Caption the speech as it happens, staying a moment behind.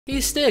Hey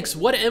Stix,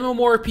 what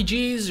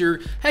MMORPGs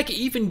or heck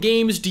even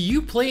games do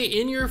you play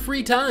in your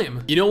free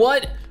time? You know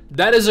what?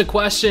 That is a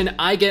question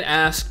I get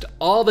asked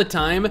all the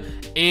time,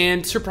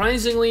 and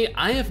surprisingly,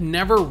 I have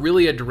never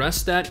really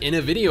addressed that in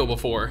a video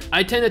before.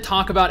 I tend to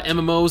talk about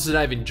MMOs that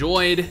I've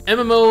enjoyed,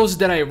 MMOs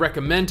that I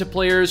recommend to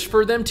players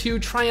for them to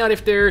try out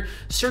if they're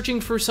searching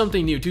for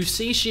something new, to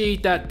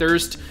satiate that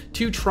thirst,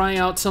 to try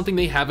out something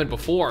they haven't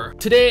before.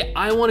 Today,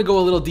 I want to go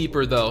a little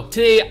deeper though.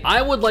 Today,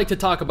 I would like to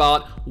talk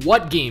about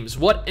what games,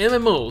 what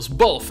MMOs,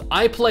 both,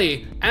 I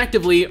play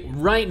actively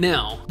right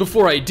now.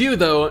 Before I do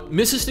though,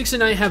 MRSSTIX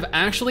and I have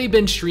actually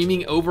been streaming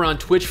over on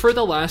Twitch for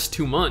the last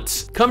 2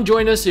 months. Come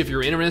join us if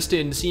you're interested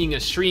in seeing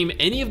us stream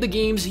any of the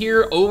games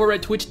here over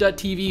at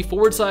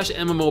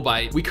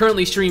twitch.tv/MMOByte. We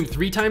currently stream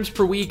 3 times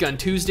per week on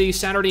Tuesday,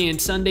 Saturday,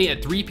 and Sunday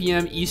at 3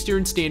 p.m.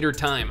 Eastern Standard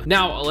Time.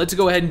 Now, let's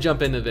go ahead and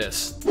jump into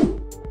this.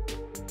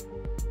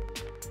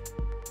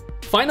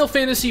 Final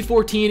Fantasy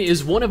XIV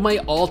is one of my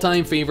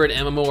all-time favorite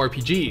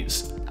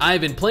MMORPGs.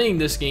 I've been playing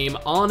this game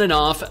on and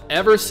off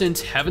ever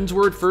since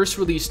Heavensward first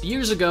released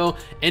years ago,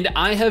 and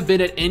I have been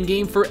at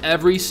endgame for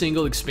every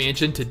single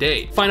expansion to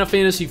date. Final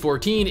Fantasy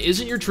XIV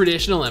isn't your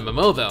traditional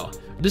MMO though.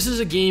 This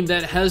is a game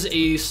that has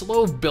a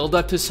slow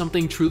build-up to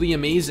something truly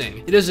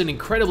amazing. It has an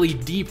incredibly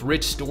deep,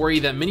 rich story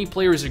that many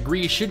players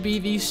agree should be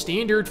the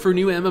standard for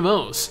new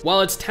MMOs. While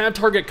its tab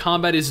target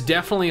combat is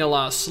definitely a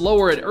lot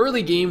slower at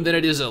early game than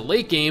it is at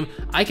late game,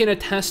 I can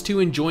attest to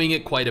enjoying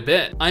it quite a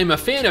bit. I am a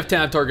fan of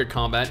tab target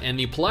combat and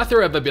the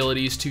plethora of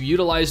abilities to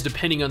utilize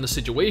depending on the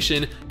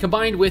situation,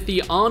 combined with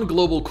the on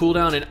global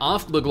cooldown and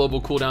off the global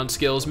cooldown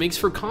skills, makes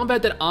for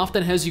combat that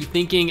often has you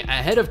thinking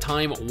ahead of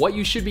time what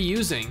you should be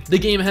using. The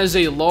game has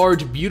a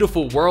large,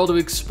 beautiful world to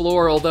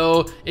explore,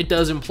 although it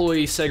does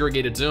employ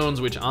segregated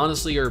zones, which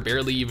honestly are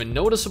barely even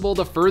noticeable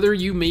the further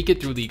you make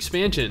it through the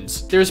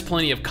expansions. There's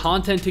plenty of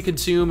content to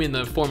consume in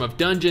the form of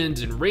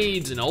dungeons and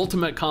raids and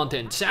ultimate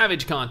content,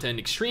 savage content,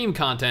 extreme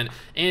content,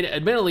 and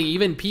admittedly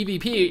even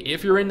PvP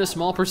if you're in the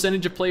small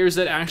percentage of players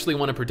that actually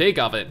want to partake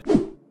of it.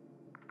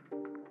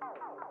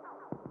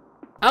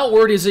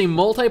 Outward is a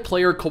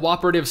multiplayer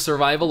cooperative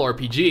survival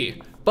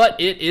RPG.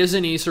 But it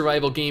isn't a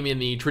survival game in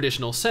the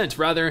traditional sense.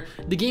 Rather,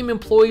 the game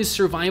employs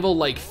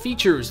survival-like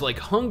features like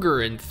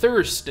hunger and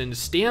thirst and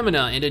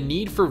stamina and a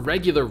need for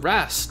regular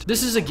rest.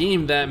 This is a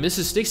game that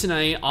MRSSTIX and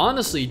I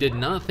honestly did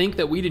not think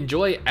that we'd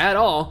enjoy at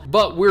all,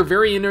 but we're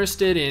very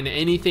interested in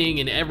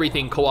anything and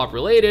everything co-op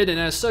related, and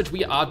as such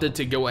we opted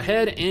to go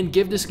ahead and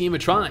give this game a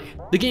try.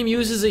 The game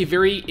uses a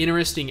very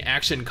interesting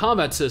action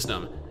combat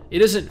system.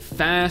 It isn't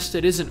fast,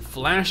 it isn't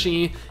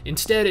flashy,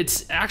 instead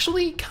it's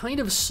actually kind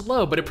of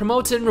slow, but it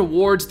promotes and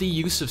rewards the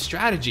use of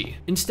strategy.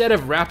 Instead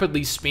of rapidly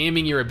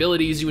spamming your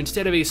abilities, you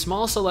instead have a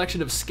small selection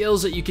of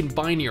skills that you can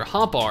bind to your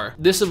hotbar.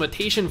 This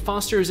limitation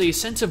fosters a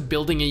sense of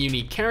building a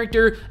unique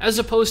character, as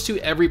opposed to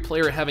every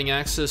player having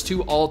access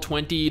to all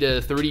 20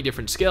 to 30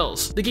 different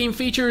skills. The game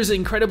features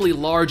incredibly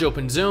large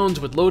open zones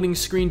with loading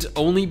screens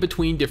only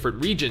between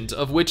different regions,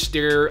 of which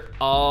there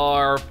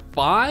are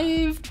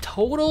 5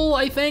 total,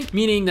 I think,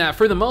 meaning that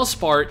for the most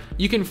part,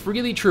 you can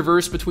freely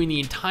traverse between the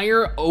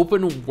entire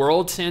open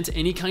world sans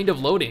any kind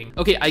of loading.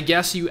 Okay, I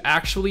guess you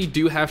actually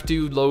do have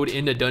to load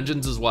into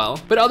dungeons as well,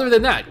 but other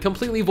than that,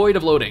 completely void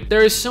of loading.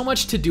 There is so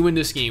much to do in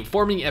this game,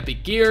 forming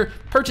epic gear,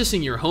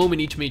 purchasing your home in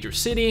each major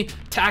city,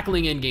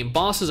 tackling endgame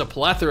bosses, a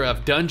plethora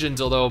of dungeons,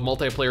 although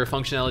multiplayer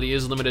functionality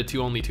is limited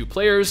to only 2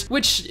 players,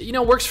 which, you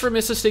know, works for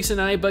MRSSTIX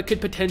and I, but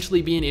could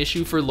potentially be an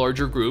issue for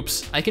larger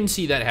groups. I can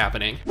see that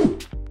happening.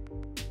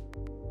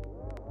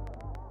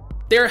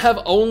 There have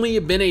only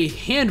been a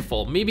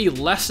handful, maybe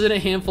less than a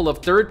handful of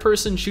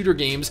third-person shooter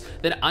games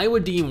that I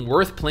would deem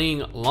worth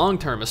playing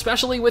long-term,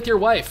 especially with your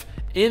wife.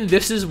 And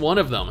this is one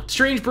of them.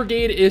 Strange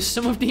Brigade is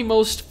some of the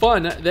most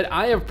fun that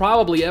I have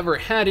probably ever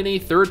had in a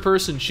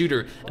third-person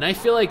shooter, and I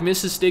feel like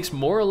MRSSTIX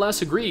more or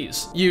less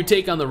agrees. You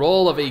take on the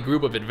role of a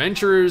group of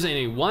adventurers and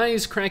a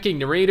wisecracking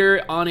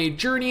narrator on a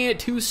journey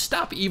to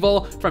stop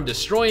evil from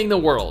destroying the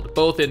world,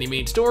 both in the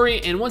main story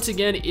and once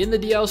again in the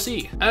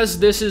DLC. As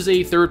this is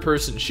a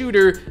third-person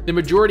shooter, the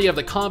majority of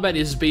the combat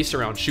is based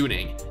around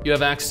shooting. You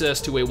have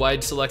access to a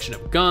wide selection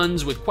of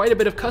guns with quite a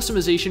bit of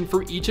customization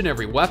for each and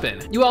every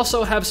weapon. You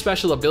also have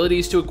special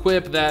abilities to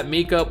equip that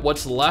make up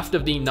what's left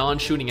of the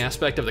non-shooting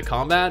aspect of the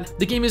combat.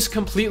 The game is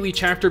completely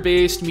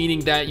chapter-based, meaning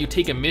that you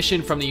take a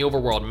mission from the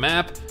overworld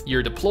map,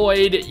 you're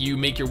deployed, you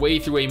make your way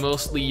through a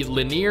mostly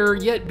linear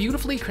yet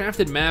beautifully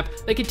crafted map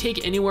that could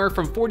take anywhere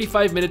from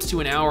 45 minutes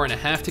to an hour and a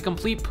half to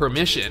complete per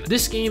mission.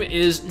 This game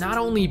is not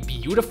only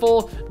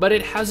beautiful, but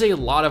it has a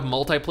lot of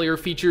multiplayer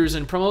features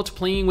and promotes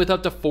playing with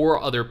up to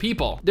 4 other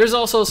people. There's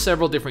also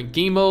several different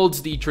game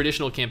modes, the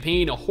traditional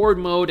campaign, a horde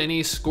mode, and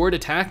a scored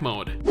attack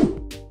mode.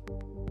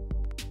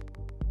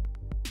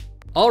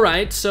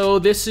 Alright, so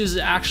this is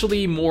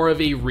actually more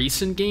of a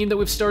recent game that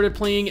we've started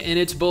playing, and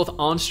it's both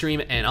on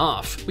stream and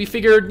off. We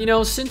figured, you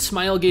know, since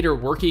Smilegate are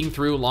working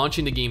through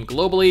launching the game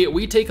globally,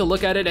 we'd take a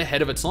look at it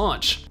ahead of its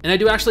launch. And I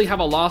do actually have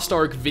a Lost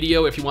Ark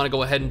video if you want to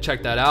go ahead and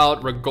check that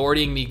out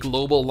regarding the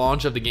global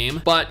launch of the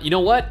game. But you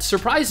know what?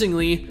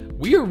 Surprisingly,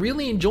 we are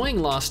really enjoying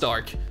Lost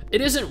Ark. It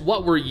isn't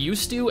what we're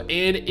used to,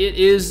 and it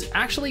is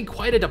actually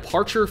quite a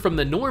departure from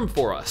the norm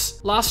for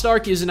us. Lost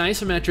Ark is an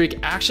isometric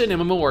action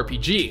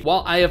MMORPG.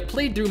 While I have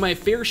played through my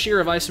fair share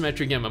of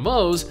isometric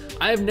MMOs,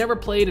 I have never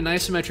played an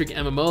isometric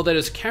MMO that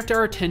has kept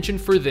our attention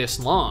for this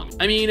long.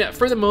 I mean,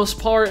 for the most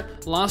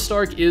part, Lost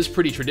Ark is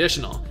pretty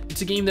traditional.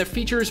 It's a game that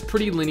features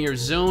pretty linear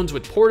zones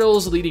with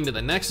portals leading to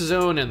the next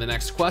zone and the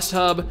next quest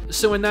hub,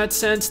 so in that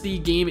sense, the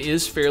game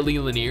is fairly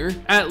linear,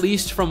 at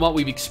least from what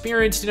we've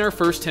experienced in our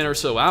first 10 or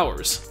so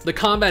hours. The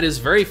combat is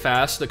very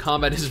fast, the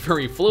combat is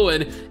very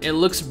fluid, it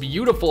looks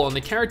beautiful, and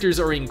the characters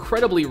are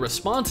incredibly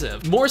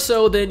responsive, more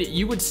so than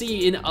you would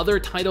see in other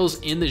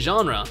titles in the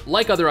genre.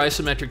 Like other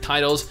isometric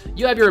titles,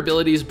 you have your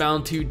abilities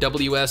bound to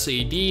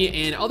WSAD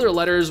and other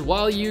letters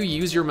while you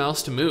use your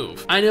mouse to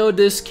move. I know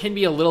this can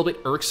be a little bit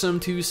irksome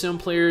to some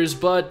players,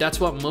 but that's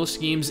what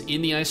most games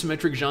in the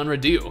isometric genre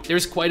do.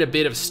 There's quite a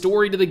bit of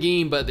story to the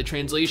game, but the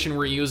translation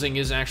we're using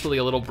is actually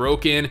a little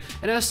broken,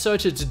 and as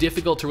such, it's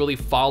difficult to really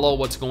follow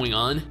what's going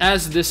on.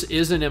 As this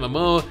is an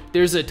MMO,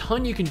 there's a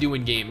ton you can do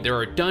in game. There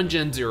are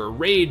dungeons, there are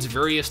raids,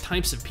 various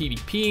types of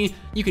PvP,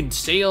 you can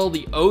sail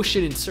the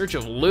ocean in search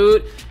of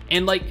loot,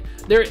 and like,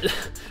 there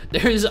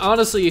is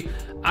honestly,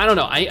 I don't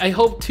know, I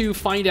hope to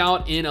find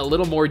out in a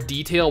little more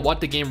detail what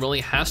the game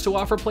really has to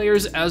offer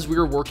players as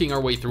we're working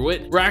our way through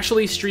it. We're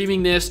actually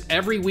streaming this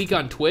every week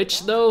on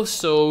Twitch though,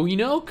 so you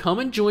know, come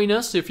and join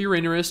us if you're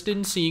interested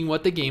in seeing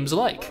what the game's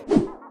like.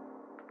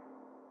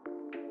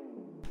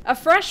 A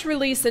fresh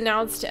release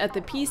announced at the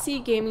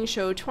PC Gaming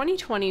Show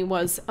 2020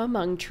 was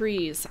Among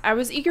Trees. I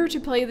was eager to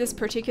play this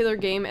particular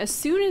game as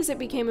soon as it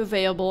became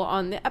available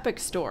on the Epic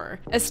Store.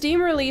 A Steam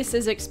release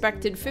is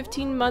expected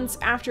 15 months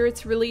after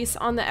its release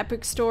on the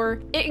Epic Store.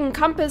 It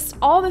encompassed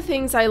all the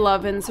things I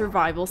love in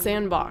survival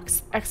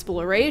sandbox: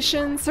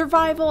 exploration,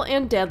 survival,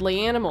 and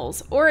deadly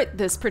animals, or at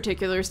this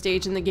particular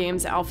stage in the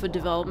game's alpha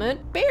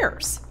development,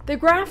 bears. The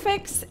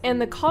graphics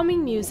and the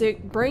calming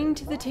music bring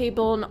to the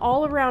table an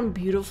all-around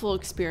beautiful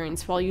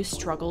experience while you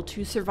struggle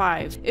to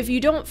survive. If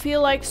you don't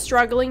feel like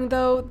struggling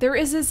though, there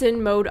is a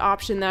Zen mode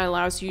option that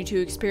allows you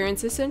to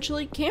experience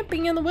essentially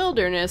camping in the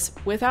wilderness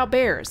without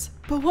bears.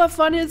 But what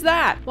fun is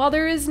that? While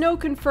there is no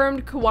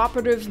confirmed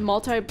cooperative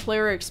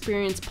multiplayer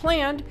experience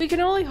planned, we can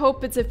only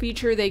hope it's a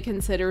feature they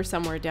consider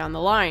somewhere down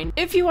the line.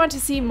 If you want to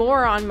see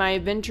more on my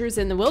adventures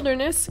in the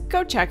wilderness,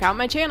 go check out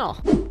my channel.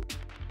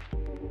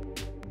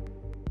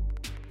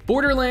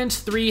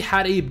 Borderlands 3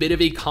 had a bit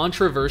of a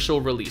controversial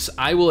release,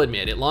 I will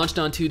admit. It launched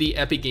onto the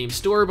Epic Games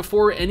Store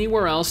before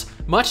anywhere else,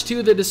 much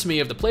to the dismay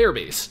of the player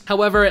base.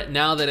 However,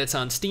 now that it's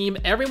on Steam,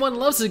 everyone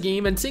loves the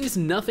game and sings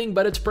nothing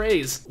but its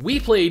praise.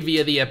 We played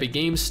via the Epic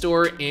Games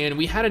Store, and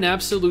we had an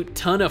absolute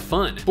ton of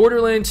fun.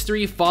 Borderlands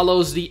 3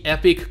 follows the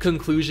epic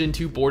conclusion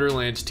to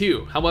Borderlands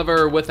 2,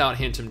 however, without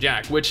Handsome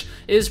Jack, which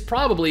is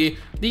probably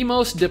the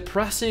most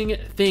depressing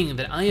thing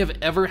that I have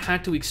ever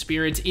had to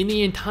experience in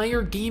the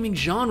entire gaming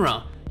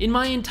genre. In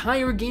my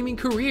entire gaming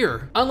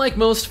career. Unlike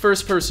most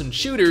first-person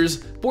shooters,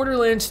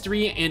 Borderlands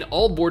 3 and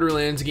all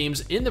Borderlands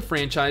games in the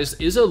franchise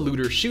is a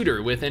looter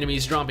shooter, with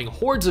enemies dropping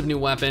hordes of new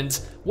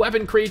weapons,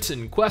 weapon crates,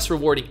 and quests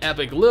rewarding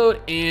epic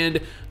loot,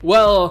 and,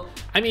 well,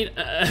 I mean,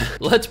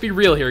 let's be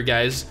real here,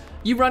 guys.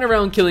 You run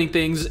around killing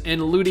things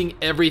and looting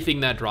everything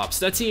that drops.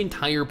 That's the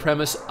entire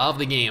premise of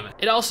the game.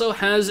 It also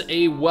has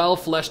a well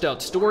fleshed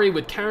out story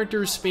with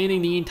characters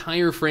spanning the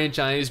entire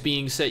franchise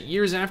being set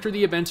years after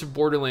the events of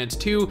Borderlands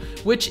 2,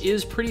 which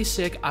is pretty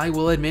sick, I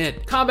will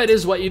admit. Combat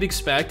is what you'd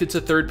expect. It's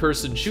a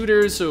third-person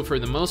shooter, so for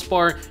the most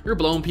part, you're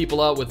blowing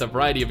people out with a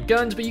variety of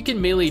guns, but you can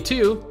melee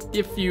too,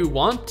 if you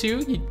want to.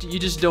 You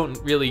just don't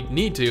really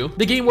need to.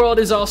 The game world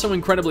is also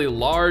incredibly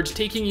large,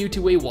 taking you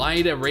to a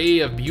wide array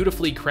of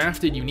beautifully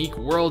crafted, unique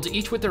worlds,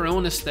 each with their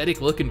own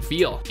aesthetic look and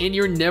feel, and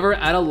you're never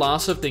at a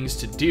loss of things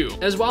to do.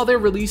 As while they're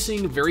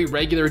releasing very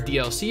regular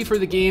DLC for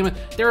the game,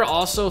 there are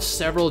also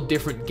several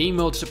different game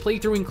modes to play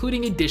through,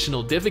 including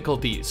additional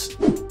difficulties.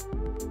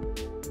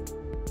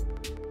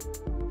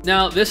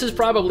 Now, this is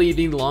probably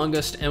the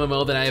longest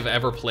MMO that I have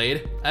ever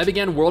played. I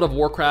began World of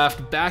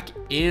Warcraft back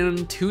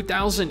in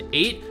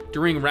 2008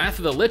 during Wrath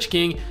of the Lich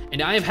King,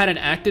 and I have had an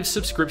active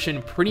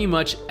subscription pretty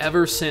much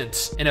ever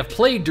since, and have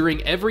played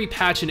during every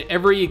patch and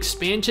every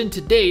expansion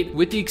to date,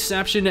 with the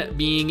exception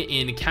being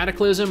in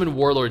Cataclysm and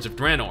Warlords of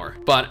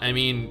Draenor. But I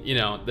mean, you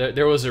know,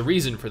 there was a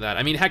reason for that.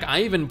 I mean, heck,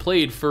 I even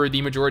played for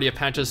the majority of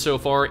patches so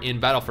far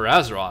in Battle for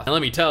Azeroth, and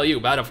let me tell you,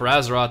 Battle for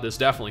Azeroth is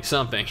definitely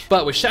something.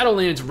 But with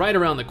Shadowlands right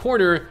around the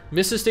corner,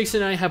 MRSSTIX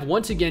and I have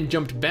once again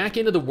jumped back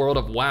into the world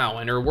of WoW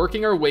and are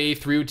working our way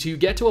through to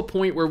get to a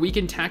point where we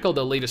can tackle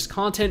the latest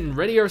content and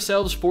ready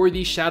ourselves for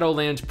the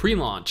Shadowlands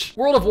pre-launch.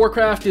 World of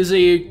Warcraft is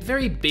a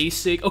very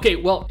basic, okay,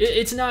 well,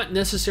 it's not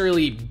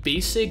necessarily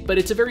basic, but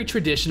it's a very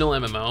traditional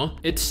MMO.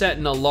 It's set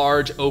in a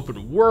large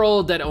open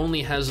world that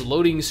only has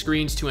loading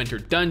screens to enter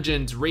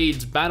dungeons,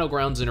 raids,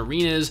 battlegrounds, and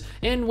arenas,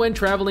 and when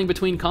traveling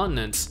between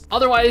continents.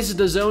 Otherwise,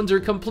 the zones are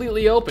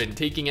completely open,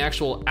 taking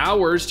actual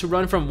hours to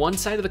run from one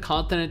side of the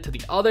continent to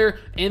the other,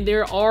 and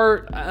there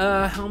are,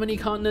 how many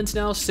continents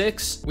now?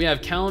 6? We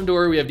have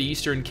Kalimdor, we have the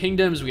Eastern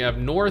Kingdoms, we have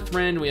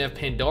Northrend, we have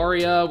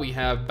Pandaria, Terra, we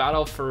have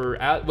Battle for,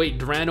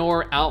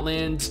 Draenor,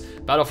 Outlands,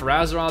 Battle for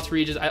Azeroth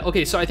regions.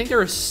 Okay, so I think there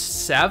are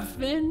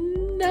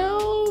 7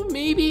 now,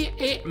 maybe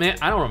 8, man,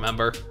 I don't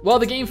remember. While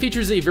the game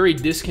features a very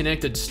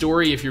disconnected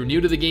story, if you're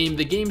new to the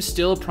game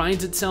still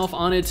prides itself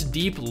on its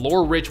deep,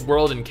 lore-rich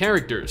world and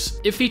characters.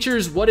 It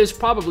features what is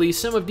probably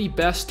some of the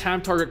best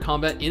tab target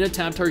combat in a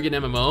tab target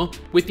MMO,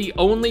 with the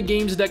only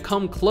games that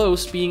come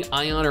close being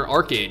Ion or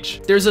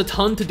Arcage. There's a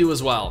ton to do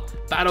as well.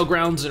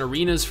 Battlegrounds and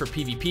arenas for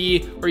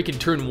PvP, or you can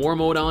turn war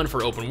mode on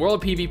for open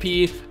world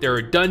PvP. There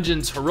are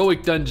dungeons,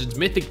 heroic dungeons,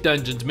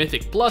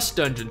 mythic plus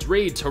dungeons,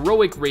 raids,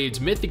 heroic raids,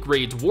 mythic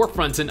raids,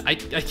 warfronts, and I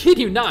kid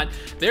you not,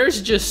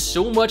 there's just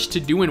so much to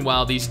do in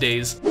WoW these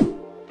days.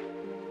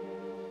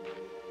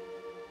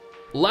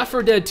 Left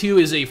 4 Dead 2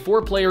 is a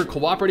 4-player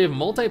cooperative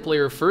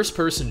multiplayer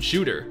first-person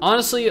shooter.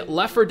 Honestly,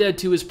 Left 4 Dead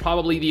 2 is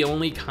probably the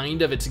only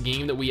kind of its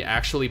game that we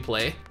actually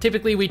play.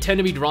 Typically, we tend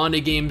to be drawn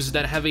to games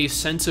that have a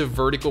sense of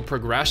vertical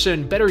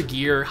progression, better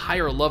gear,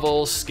 higher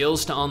levels,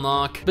 skills to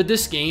unlock. But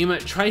this game,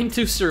 trying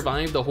to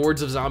survive the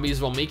hordes of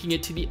zombies while making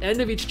it to the end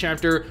of each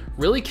chapter,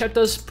 really kept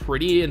us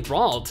pretty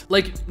enthralled.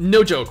 Like,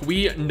 no joke,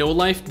 we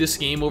no-lifed this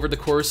game over the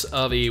course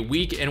of a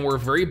week and were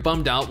very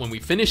bummed out when we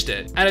finished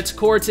it. At its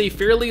core, it's a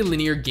fairly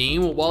linear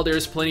game. While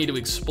there's plenty to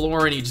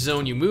explore in each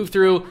zone you move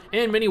through,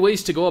 and many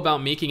ways to go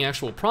about making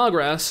actual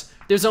progress,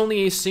 there's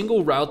only a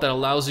single route that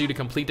allows you to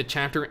complete the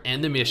chapter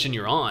and the mission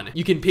you're on.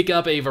 You can pick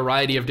up a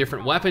variety of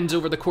different weapons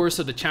over the course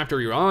of the chapter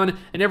you're on,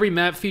 and every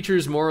map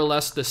features more or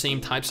less the same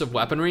types of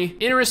weaponry.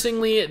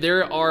 Interestingly,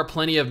 there are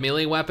plenty of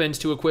melee weapons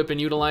to equip and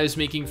utilize,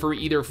 making for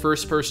either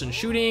first-person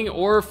shooting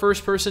or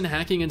first-person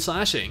hacking and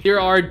slashing.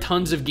 There are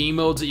tons of game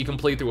modes that you can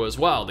play through as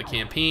well. The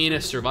campaign,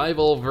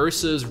 survival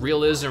versus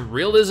realism,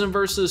 realism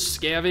versus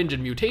scavenge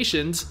and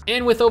mutations,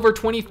 and with over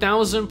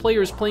 20,000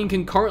 players playing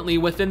concurrently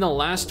within the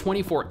last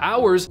 24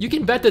 hours, you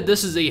can bet that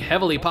this is a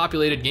heavily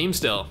populated game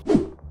still.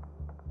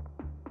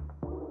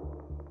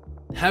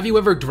 Have you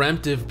ever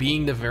dreamt of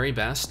being the very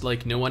best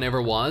like no one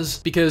ever was?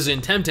 Because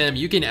in Temtem,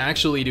 you can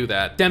actually do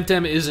that.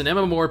 Temtem is an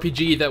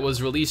MMORPG that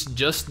was released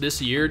just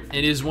this year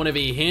and is one of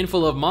a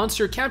handful of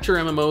monster capture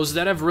MMOs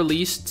that have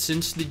released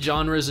since the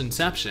genre's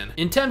inception.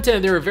 In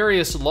Temtem, there are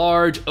various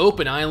large,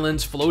 open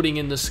islands floating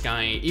in the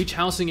sky, each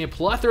housing a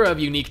plethora of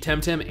unique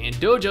Temtem and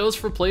dojos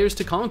for players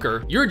to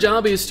conquer. Your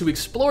job is to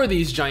explore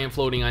these giant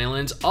floating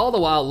islands, all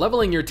the while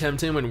leveling your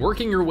Temtem and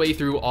working your way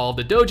through all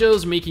the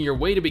dojos, making your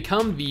way to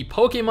become the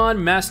Pokemon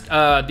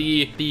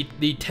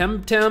the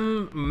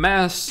Temtem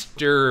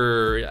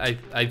Master,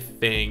 I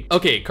think.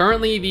 Okay,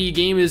 currently the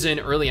game is in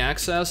early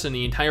access and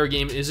the entire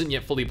game isn't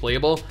yet fully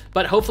playable,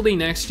 but hopefully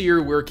next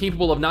year we're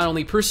capable of not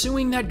only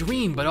pursuing that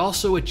dream, but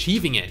also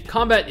achieving it.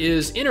 Combat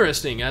is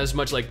interesting, as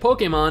much like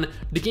Pokemon,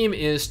 the game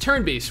is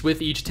turn-based,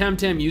 with each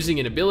Temtem using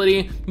an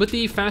ability, with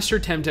the faster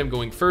Temtem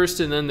going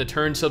first and then the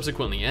turn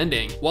subsequently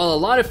ending. While a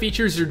lot of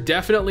features are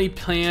definitely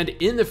planned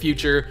in the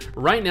future,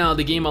 right now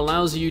the game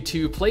allows you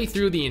to play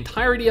through the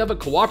entirety of it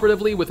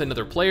cooperatively with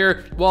another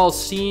player, while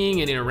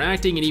seeing and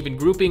interacting and even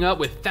grouping up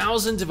with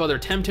thousands of other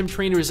Temtem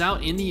trainers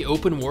out in the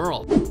open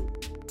world.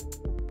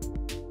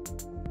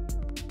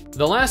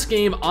 The last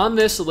game on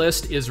this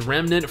list is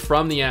Remnant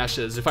from the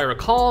Ashes. If I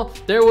recall,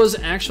 there was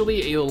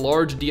actually a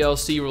large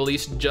DLC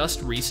released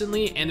just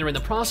recently, and they're in the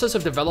process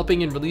of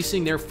developing and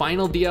releasing their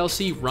final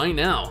DLC right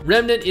now.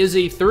 Remnant is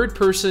a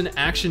third-person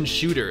action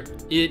shooter.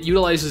 It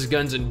utilizes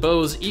guns and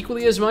bows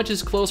equally as much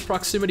as close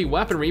proximity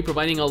weaponry,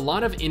 providing a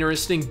lot of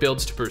interesting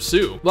builds to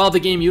pursue. While the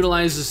game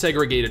utilizes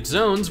segregated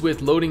zones,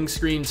 with loading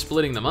screens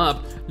splitting them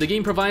up, the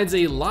game provides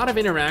a lot of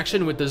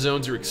interaction with the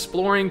zones you're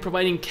exploring,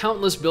 providing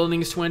countless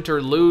buildings to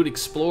enter, loot,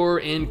 explore,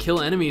 and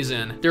kill enemies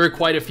in. There are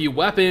quite a few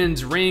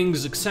weapons,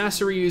 rings,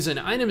 accessories, and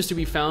items to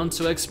be found,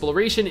 so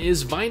exploration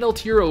is vital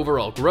to your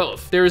overall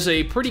growth. There's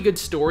a pretty good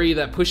story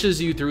that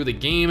pushes you through the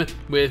game,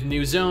 with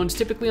new zones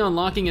typically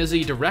unlocking as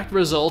a direct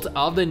result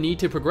of the need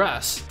to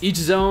progress. Each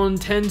zone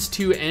tends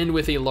to end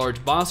with a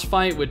large boss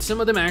fight, with some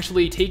of them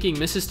actually taking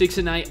MRSSTIX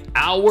and I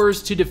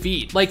hours to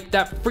defeat. Like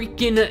that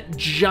freaking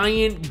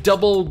giant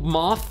double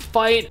moth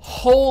fight.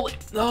 Holy,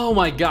 oh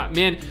my god,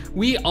 man.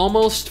 We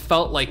almost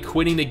felt like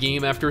quitting the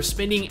game after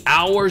spending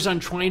hours on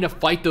trying to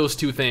fight those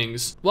two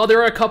things. While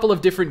there are a couple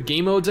of different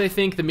game modes, I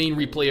think the main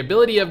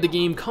replayability of the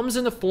game comes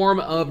in the form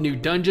of new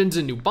dungeons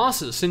and new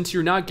bosses, since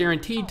you're not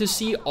guaranteed to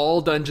see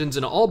all dungeons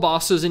and all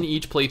bosses in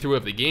each playthrough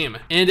of the game.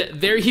 And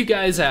there you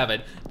guys have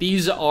it.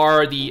 These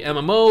are the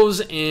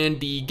MMOs and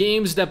the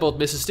games that both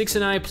MRSSTIX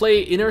and I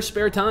play in our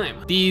spare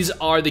time. These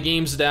are the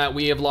games that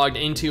we have logged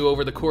into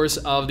over the course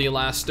of the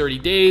last 30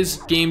 days,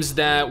 games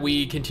that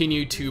we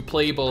continue to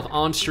play both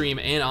on stream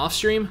and off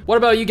stream. What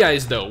about you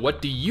guys though?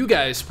 What do you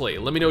guys play?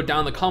 Let me know down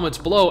in the comments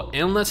below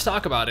and let's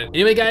talk about it.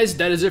 Anyway guys,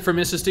 that is it for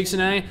MRSSTIX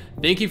and I.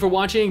 Thank you for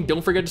watching.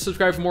 Don't forget to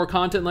subscribe for more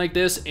content like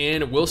this,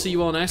 and we'll see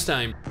you all next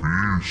time.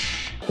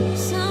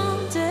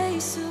 Someday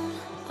soon,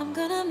 I'm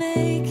gonna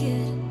make